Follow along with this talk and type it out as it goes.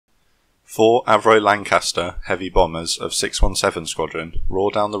Four Avro Lancaster heavy bombers of 617 Squadron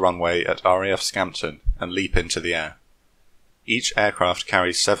roar down the runway at RAF Scampton and leap into the air. Each aircraft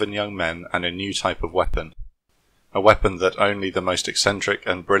carries 7 young men and a new type of weapon. A weapon that only the most eccentric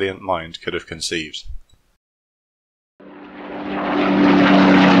and brilliant mind could have conceived.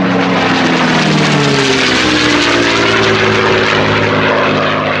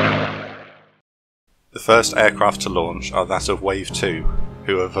 The first aircraft to launch are that of Wave 2,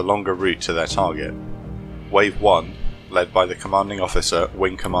 who have a longer route to their target. Wave 1, led by the commanding officer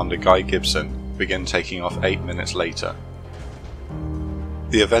Wing Commander Guy Gibson, begin taking off 8 minutes later.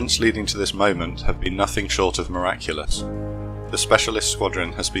 The events leading to this moment have been nothing short of miraculous. The Specialist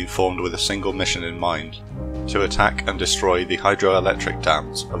Squadron has been formed with a single mission in mind: to attack and destroy the hydroelectric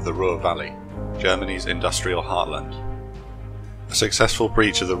dams of the Ruhr Valley, Germany's industrial heartland. A successful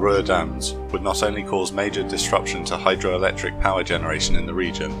breach of the Ruhr dams would not only cause major disruption to hydroelectric power generation in the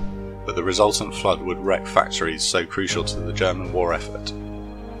region, but the resultant flood would wreck factories so crucial to the German war effort.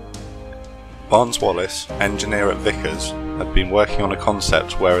 Barnes Wallis, engineer at Vickers, had been working on a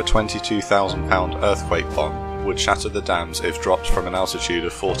concept where a 22,000-pound earthquake bomb would shatter the dams if dropped from an altitude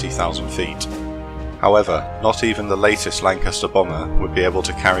of 40,000 feet. However, not even the latest Lancaster bomber would be able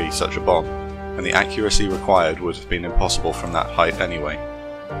to carry such a bomb, and the accuracy required would have been impossible from that height anyway.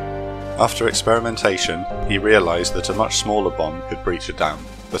 After experimentation, he realised that a much smaller bomb could breach a dam,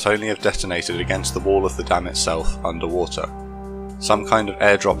 but only if detonated against the wall of the dam itself underwater. Some kind of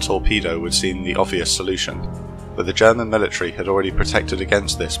airdrop torpedo would seem the obvious solution, but the German military had already protected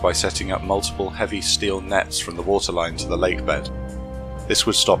against this by setting up multiple heavy steel nets from the waterline to the lake bed. This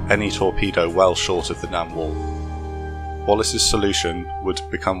would stop any torpedo well short of the dam wall. Wallis's solution would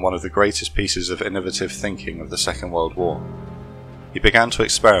become one of the greatest pieces of innovative thinking of the Second World War. He began to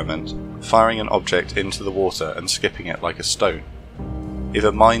experiment, firing an object into the water and skipping it like a stone. If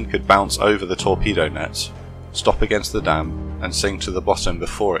a mine could bounce over the torpedo nets, stop against the dam, and sink to the bottom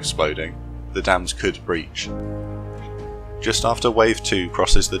before exploding, the dams could breach. Just after Wave 2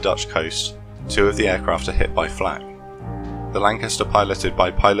 crosses the Dutch coast, 2 of the aircraft are hit by flak. The Lancaster, piloted by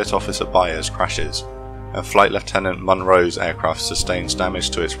Pilot Officer Byers, crashes, and Flight Lieutenant Munro's aircraft sustains damage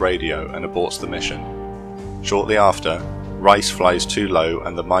to its radio and aborts the mission. Shortly after, Rice flies too low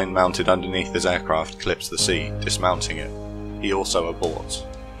and the mine mounted underneath his aircraft clips the sea, dismounting it. He also aborts.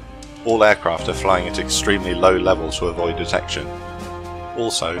 All aircraft are flying at extremely low level to avoid detection.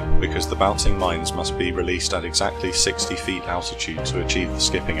 Also, because the bouncing mines must be released at exactly 60 feet altitude to achieve the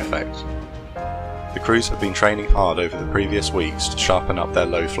skipping effect. The crews have been training hard over the previous weeks to sharpen up their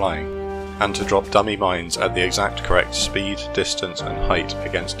low flying, and to drop dummy mines at the exact correct speed, distance and height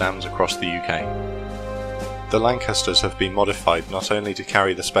against dams across the UK. The Lancasters have been modified not only to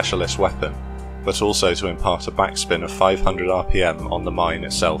carry the specialist weapon, but also to impart a backspin of 500 RPM on the mine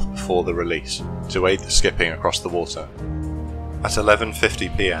itself before the release, to aid the skipping across the water. At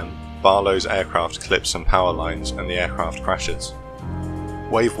 11:50 PM, Barlow's aircraft clips some power lines and the aircraft crashes.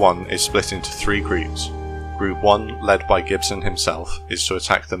 Wave 1 is split into 3 groups. Group 1, led by Gibson himself, is to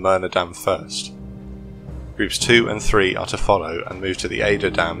attack the Murner Dam first. Groups 2 and 3 are to follow and move to the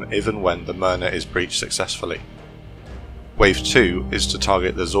Ada Dam even when the Murner is breached successfully. Wave 2 is to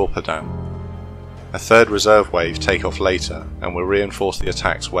target the Zorpa Dam. A third reserve wave take off later and will reinforce the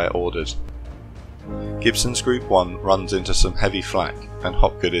attacks where ordered. Gibson's Group 1 runs into some heavy flak and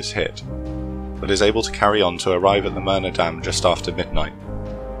Hopgood is hit, but is able to carry on to arrive at the Murner Dam just after midnight.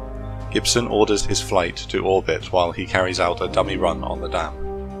 Gibson orders his flight to orbit while he carries out a dummy run on the dam.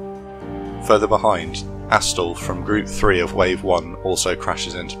 Further behind, Astle from Group 3 of Wave 1 also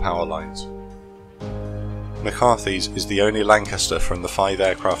crashes into power lines. McCarthy's is the only Lancaster from the 5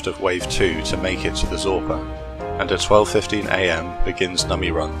 aircraft of Wave 2 to make it to the Zorpa, and at 12:15 AM begins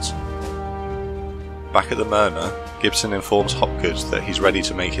dummy runs. Back at the Murner, Gibson informs Hopgood that he's ready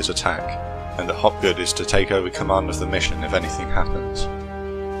to make his attack, and that Hopgood is to take over command of the mission if anything happens.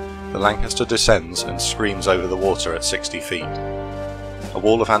 The Lancaster descends and screams over the water at 60 feet. A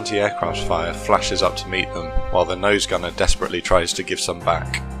wall of anti-aircraft fire flashes up to meet them, while the nose gunner desperately tries to give some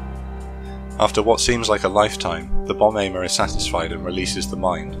back. After what seems like a lifetime, the bomb aimer is satisfied and releases the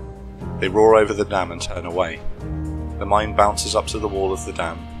mine. They roar over the dam and turn away. The mine bounces up to the wall of the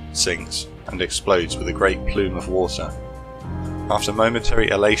dam, sinks, and explodes with a great plume of water. After momentary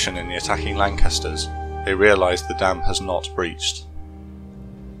elation in the attacking Lancasters, they realise the dam has not breached.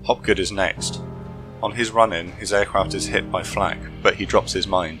 Hopgood is next. On his run-in, his aircraft is hit by flak, but he drops his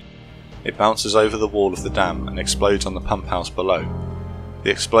mine. It bounces over the wall of the dam and explodes on the pump house below. The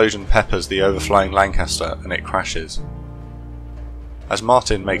explosion peppers the overflying Lancaster and it crashes. As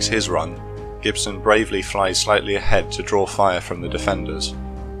Martin makes his run, Gibson bravely flies slightly ahead to draw fire from the defenders,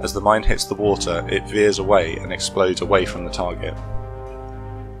 As the mine hits the water, it veers away and explodes away from the target.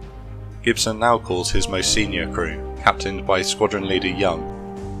 Gibson now calls his most senior crew, captained by Squadron Leader Young.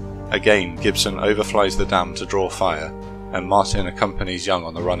 Again, Gibson overflies the dam to draw fire, and Martin accompanies Young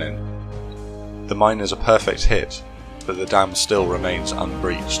on the run-in. The mine is a perfect hit, but the dam still remains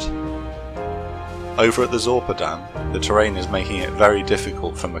unbreached. Over at the Zorpa Dam, the terrain is making it very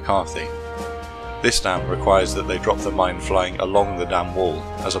difficult for McCarthy. This dam requires that they drop the mine flying along the dam wall,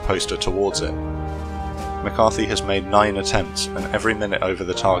 as opposed to towards it. McCarthy has made 9 attempts, and every minute over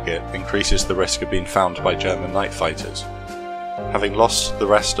the target increases the risk of being found by German night fighters. Having lost the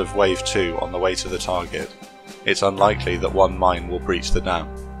rest of Wave 2 on the way to the target, it's unlikely that one mine will breach the dam,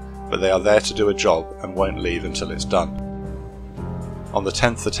 but they are there to do a job and won't leave until it's done. On the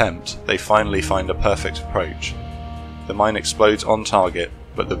 10th attempt, they finally find a perfect approach. The mine explodes on target,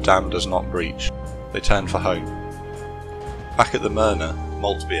 but the dam does not breach. They turn for home. Back at the Myrna,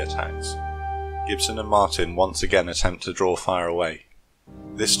 Maltby attacks. Gibson and Martin once again attempt to draw fire away.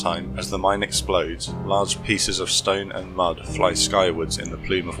 This time, as the mine explodes, large pieces of stone and mud fly skywards in the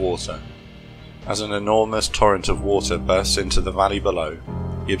plume of water. As an enormous torrent of water bursts into the valley below,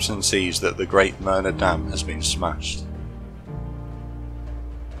 Gibson sees that the Great Myrna Dam has been smashed.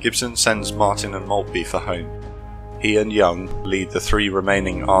 Gibson sends Martin and Maltby for home. He and Young lead the 3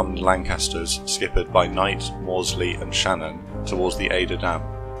 remaining armed Lancasters, skippered by Knight, Maudsley and Shannon, towards the Ada Dam.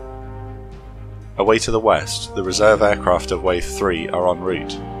 Away to the west, the reserve aircraft of Wave 3 are en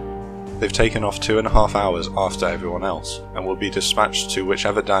route. They've taken off 2.5 hours after everyone else, and will be dispatched to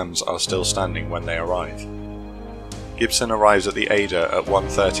whichever dams are still standing when they arrive. Gibson arrives at the Ada at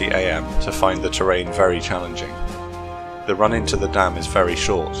 1:30 AM to find the terrain very challenging. The run into the dam is very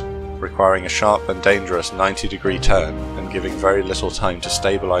short, requiring a sharp and dangerous 90-degree turn and giving very little time to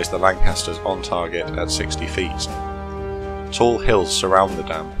stabilise the Lancasters on target at 60 feet. Tall hills surround the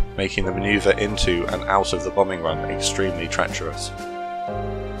dam, making the manoeuvre into and out of the bombing run extremely treacherous.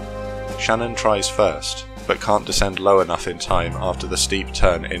 Shannon tries first, but can't descend low enough in time after the steep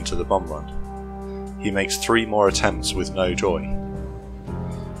turn into the bomb run. He makes 3 more attempts with no joy.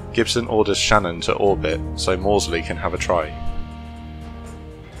 Gibson orders Shannon to orbit so Maudsley can have a try.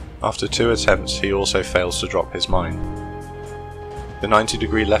 After 2 attempts, he also fails to drop his mine. The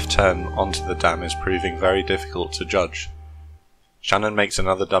 90-degree left turn onto the dam is proving very difficult to judge. Shannon makes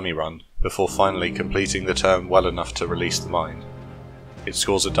another dummy run, before finally completing the turn well enough to release the mine. It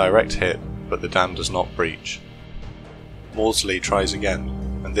scores a direct hit, but the dam does not breach. Maudsley tries again,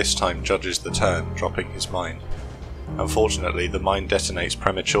 and this time judges the turn, dropping his mine. Unfortunately, the mine detonates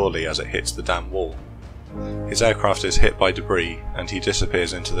prematurely as it hits the dam wall. His aircraft is hit by debris, and he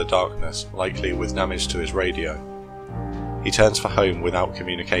disappears into the darkness, likely with damage to his radio. He turns for home without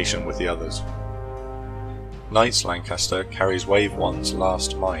communication with the others. Knight's Lancaster carries Wave 1's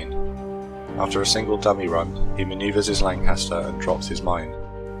last mine. After a single dummy run, he manoeuvres his Lancaster and drops his mine.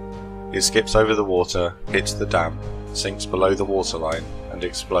 It skips over the water, hits the dam, sinks below the waterline, and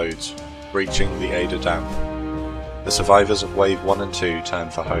explodes, breaching the Ada Dam. The survivors of Wave 1 and 2 turn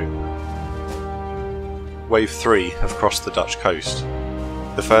for home. Wave 3 have crossed the Dutch coast.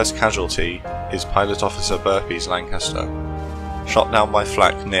 The first casualty is Pilot Officer Burpee's Lancaster, shot down by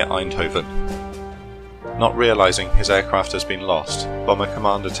flak near Eindhoven. Not realising his aircraft has been lost, Bomber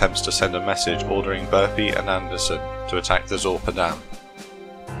Command attempts to send a message ordering Burpee and Anderson to attack the Zorpa Dam.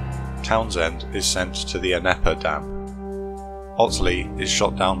 Townsend is sent to the Anepa Dam. Otley is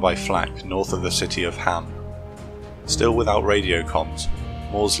shot down by flak north of the city of Ham. Still without radio comms,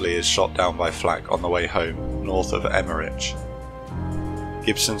 Maudsley is shot down by flak on the way home, north of Emmerich.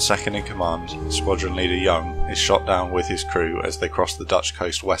 Gibson's second in command, Squadron Leader Young, is shot down with his crew as they cross the Dutch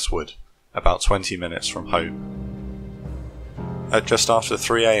coast westward, about 20 minutes from home. At just after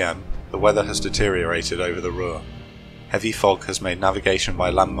 3 AM, the weather has deteriorated over the Ruhr. Heavy fog has made navigation by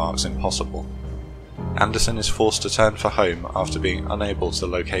landmarks impossible. Anderson is forced to turn for home after being unable to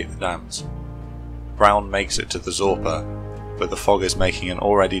locate the dams. Brown makes it to the Zorpa, but the fog is making an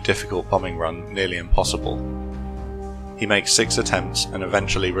already difficult bombing run nearly impossible. He makes 6 attempts and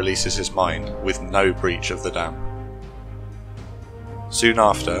eventually releases his mine with no breach of the dam. Soon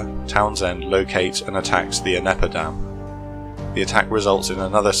after, Townsend locates and attacks the Anepa Dam. The attack results in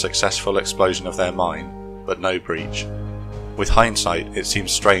another successful explosion of their mine, but no breach. With hindsight, it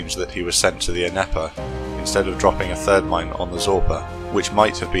seems strange that he was sent to the Anepa instead of dropping a third mine on the Zorpa, which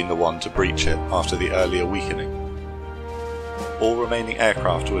might have been the one to breach it after the earlier weakening. All remaining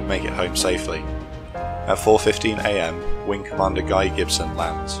aircraft would make it home safely. At 4:15 AM, Wing Commander Guy Gibson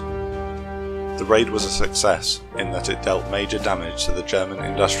lands. The raid was a success in that it dealt major damage to the German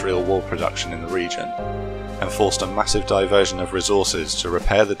industrial war production in the region. and forced a massive diversion of resources to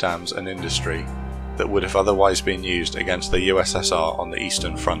repair the dams and industry that would have otherwise been used against the USSR on the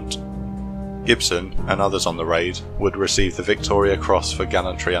Eastern Front. Gibson and others on the raid would receive the Victoria Cross for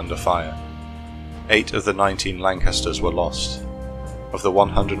gallantry under fire. 8 of the 19 Lancasters were lost. Of the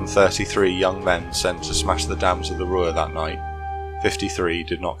 133 young men sent to smash the dams of the Ruhr that night, 53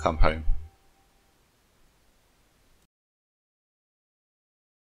 did not come home.